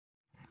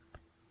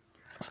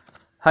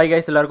Hi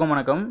guys, எல்லாருக்கும்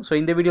வணக்கம். So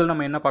இந்த வீடியோவில்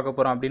நம்ம என்ன பார்க்க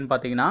போகிறோம் அப்படின்னு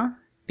பார்த்தீங்கன்னா,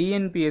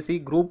 டிஎன்பிஎஸ்சி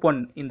குரூப் 1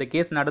 இந்த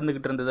கேஸ்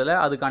நடந்துக்கிட்டு இருந்ததில்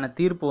அதுக்கான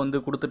தீர்ப்பு வந்து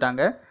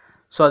கொடுத்துட்டாங்க.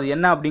 ஸோ அது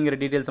என்ன அப்படிங்கிற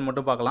டீட்டெயில்ஸை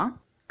மட்டும் பார்க்கலாம்.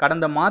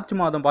 கடந்த மார்ச்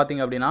மாதம்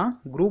பார்த்தீங்க அப்படின்னா,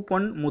 குரூப்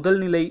 1 முதல்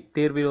நிலை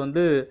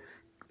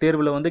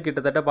தேர்வில் வந்து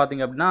கிட்டத்தட்ட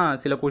பார்த்தீங்க அப்படின்னா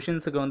சில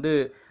கொஷின்ஸுக்கு வந்து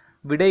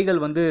விடைகள்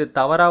வந்து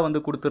தவறாக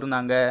வந்து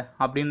கொடுத்துருந்தாங்க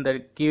அப்படின்ற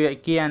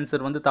கீ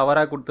ஆன்சர் வந்து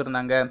தவறாக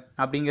கொடுத்துருந்தாங்க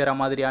அப்படிங்கிற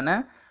மாதிரியான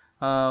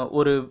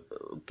ஒரு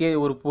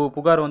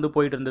புகார் வந்து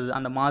போயிட்டு இருந்தது.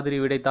 அந்த மாதிரி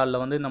விடைத்தாளில்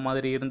வந்து இந்த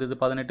மாதிரி இருந்தது,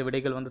 18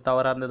 விடைகள் வந்து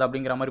தவறாக இருந்தது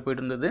அப்படிங்கிற மாதிரி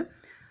போயிட்டு இருந்தது.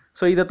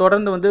 ஸோ இதை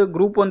தொடர்ந்து வந்து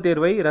குரூப் 1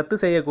 தேர்வை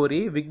ரத்து செய்ய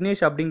கோரி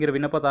விக்னேஷ் அப்படிங்கிற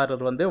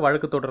விண்ணப்பதாரர் வந்து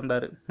வழக்கு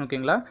தொடர்ந்தார்.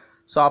 ஓகேங்களா.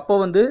 ஸோ அப்போ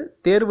வந்து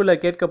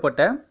தேர்வில்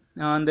கேட்கப்பட்ட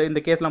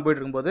இந்த கேஸ்லாம்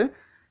போயிட்டு இருக்கும்போது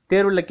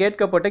தேர்வில்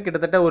கேட்கப்பட்ட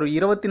கிட்டத்தட்ட ஒரு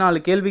 24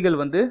 கேள்விகள்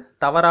வந்து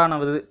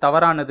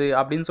தவறானது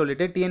அப்படின்னு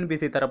சொல்லிட்டு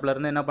டிஎன்பிஎஸ்சி தரப்புல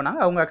இருந்து என்ன பண்ணாங்க,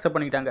 அவங்க அக்செப்ட்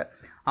பண்ணிக்கிட்டாங்க.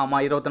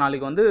 ஆமாம்,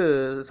 24க்கு வந்து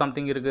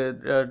சம்திங்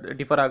இருக்குது,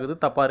 டிஃபர் ஆகுது,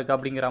 தப்பாக இருக்குது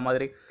அப்படிங்கிற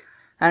மாதிரி.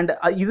 அண்ட்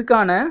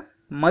இதுக்கான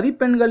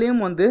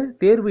மதிப்பெண்களையும் வந்து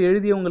தேர்வு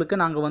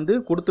எழுதியவங்களுக்கு நாங்கள் வந்து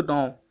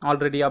கொடுத்துட்டோம்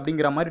ஆல்ரெடி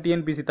அப்படிங்கிற மாதிரி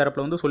டிஎன்பிஎஸ்சி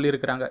தரப்பில் வந்து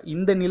சொல்லியிருக்கிறாங்க.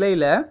 இந்த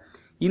நிலையில்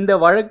இந்த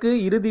வழக்கு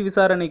இறுதி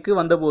விசாரணைக்கு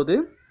வந்தபோது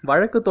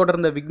வழக்கு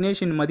தொடர்ந்த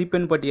விக்னேஷின்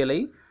மதிப்பெண்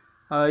பட்டியலை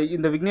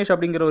இந்த விக்னேஷ்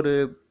அப்படிங்கிற ஒரு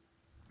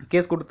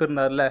கேஸ்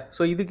கொடுத்துருந்தார்ல,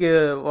 ஸோ இதுக்கு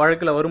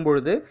வழக்கில்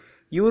வரும்பொழுது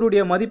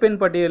இவருடைய மதிப்பெண்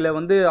பட்டியலில்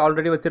வந்து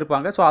ஆல்ரெடி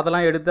வச்சுருப்பாங்க. ஸோ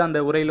அதெல்லாம் எடுத்து அந்த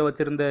உரையில்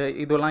வச்சுருந்த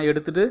இதெல்லாம்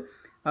எடுத்துகிட்டு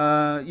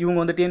இவங்க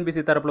வந்து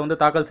டிஎன்பிஎஸ்சி தரப்பில் வந்து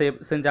தாக்கல்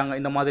செஞ்சாங்க.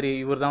 இந்த மாதிரி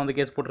இவர் தான் வந்து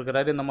கேஸ்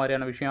போட்டிருக்கிறாரு, இந்த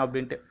மாதிரியான விஷயம்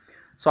அப்படின்ட்டு.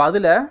 ஸோ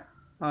அதில்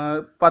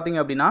பார்த்தீங்க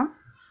அப்படின்னா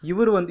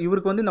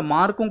இவருக்கு வந்து இந்த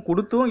மார்க்கும்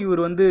கொடுத்தும்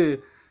இவர் வந்து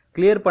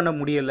கிளியர் பண்ண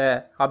முடியலை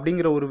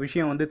அப்படிங்கிற ஒரு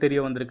விஷயம் வந்து தெரிய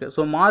வந்திருக்கு.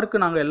 ஸோ மார்க்கு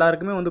நாங்கள்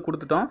எல்லாருக்குமே வந்து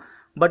கொடுத்துட்டோம்,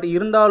 பட்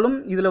இருந்தாலும்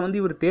இதில் வந்து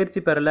இவர் தேர்ச்சி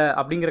பெறலை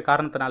அப்படிங்கிற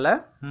காரணத்தினால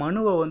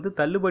மனுவை வந்து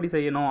தள்ளுபடி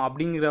செய்யணும்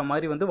அப்படிங்கிற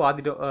மாதிரி வந்து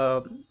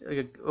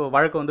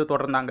வழக்கை வந்து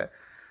தொடர்ந்தாங்க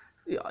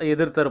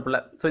எதிர்த்தரப்பில்.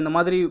 ஸோ இந்த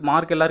மாதிரி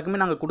மார்க்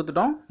எல்லாருக்குமே நாங்கள்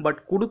கொடுத்துட்டோம், பட்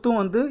கொடுத்தும்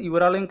வந்து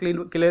இவராலையும்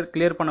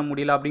கிளியர் பண்ண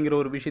முடியல அப்படிங்கிற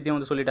ஒரு விஷயத்தையும்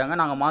வந்து சொல்லிட்டாங்க.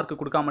 நாங்கள் மார்க்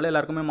கொடுக்காமலே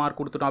எல்லாருக்குமே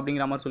மார்க் கொடுத்துட்டோம்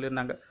அப்படிங்கிற மாதிரி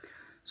சொல்லியிருந்தாங்க.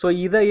 ஸோ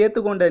இதை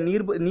ஏற்றுக்கொண்ட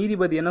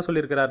நீதிபதி என்ன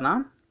சொல்லியிருக்கிறாருன்னா,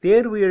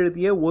 தேர்வு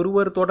எழுதிய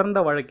ஒருவர் தொடர்ந்த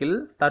வழக்கில்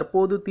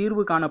தற்போது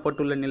தீர்வு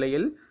காணப்பட்டுள்ள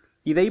நிலையில்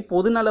இதை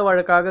பொதுநல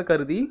வழக்காக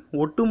கருதி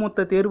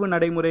ஒட்டுமொத்த தேர்வு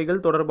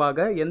நடைமுறைகள்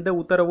தொடர்பாக எந்த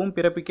உத்தரவும்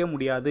பிறப்பிக்க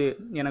முடியாது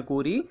என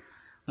கூறி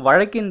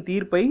வழக்கின்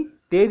தீர்ப்பை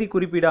தேதி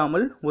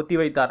குறிப்பிடாமல்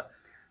ஒத்திவைத்தார்.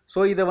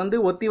 ஸோ இதை வந்து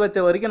ஒத்தி வச்ச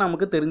வரைக்கும்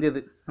நமக்கு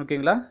தெரிஞ்சது.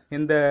 ஓகேங்களா,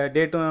 எந்த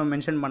டேட்டும்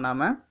மென்ஷன்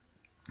பண்ணாமல்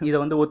இதை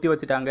வந்து ஒத்தி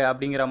வச்சுட்டாங்க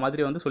அப்படிங்கிற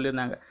மாதிரி வந்து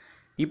சொல்லியிருந்தாங்க.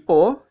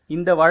 இப்போது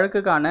இந்த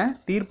வழக்குக்கான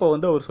தீர்ப்பை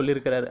வந்து அவர்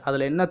சொல்லியிருக்கிறாரு.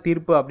 அதில் என்ன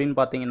தீர்ப்பு அப்படின்னு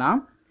பார்த்தீங்கன்னா,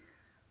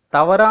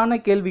 தவறான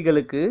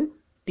கேள்விகளுக்கு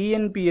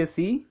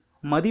டிஎன்பிஎஸ்சி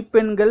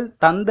மதிப்பெண்கள்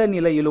தந்த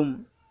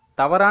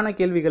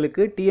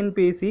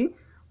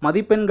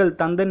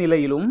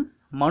நிலையிலும்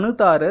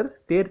மனுதாரர்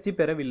தேர்ச்சி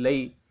பெறவில்லை.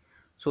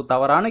 ஸோ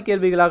தவறான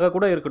கேள்விகளாக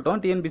கூட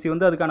இருக்கட்டும், டிஎன்பிஎஸ்சி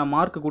வந்து அதுக்கான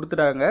மார்க்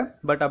கொடுத்துட்டாங்க,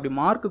 பட் அப்படி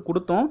மார்க்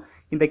கொடுத்தோம்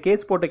இந்த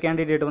கேஸ் போட்ட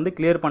கேண்டிடேட் வந்து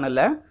கிளியர்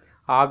பண்ணலை.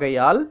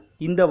 ஆகையால்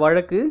இந்த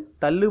வழக்கு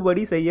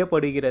தள்ளுபடி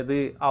செய்யப்படுகிறது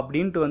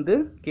அப்படின்ட்டு வந்து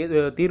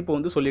தீர்ப்பு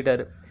வந்து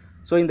சொல்லிட்டாரு.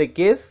 ஸோ இந்த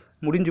கேஸ்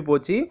முடிஞ்சு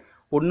போச்சு.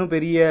 ஒன்றும்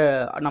பெரிய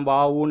நம்ம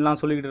ஆவுன்னெலாம்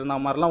சொல்லிக்கிட்டு இருந்த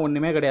மாதிரிலாம்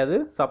ஒன்றுமே கிடையாது.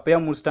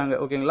 சப்பையாக முடிச்சிட்டாங்க.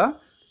 ஓகேங்களா,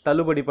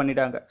 தள்ளுபடி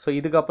பண்ணிட்டாங்க. ஸோ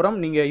இதுக்கப்புறம்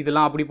நீங்கள்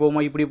இதெல்லாம் அப்படி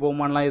போகுமா இப்படி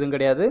போகுமான்லாம் எதுவும்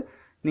கிடையாது.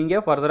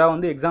 நீங்கள் ஃபர்தராக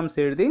வந்து எக்ஸாம்ஸ்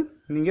எழுதி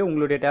நீங்கள்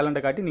உங்களுடைய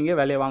டேலண்ட்டை காட்டி நீங்கள்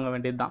வேலையை வாங்க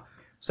வேண்டியது தான்.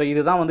 ஸோ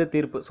இதுதான் வந்து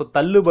தீர்ப்பு. ஸோ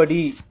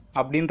தள்ளுபடி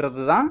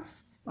அப்படின்றது தான்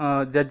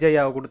ஜட்ஜ்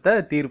ஐயா கொடுத்த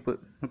தீர்ப்பு.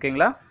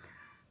 ஓகேங்களா,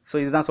 ஸோ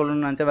இதுதான்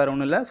சொல்லணும்னு நினச்சா வேறு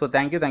ஒன்றும் இல்லை. So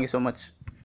thank you so much.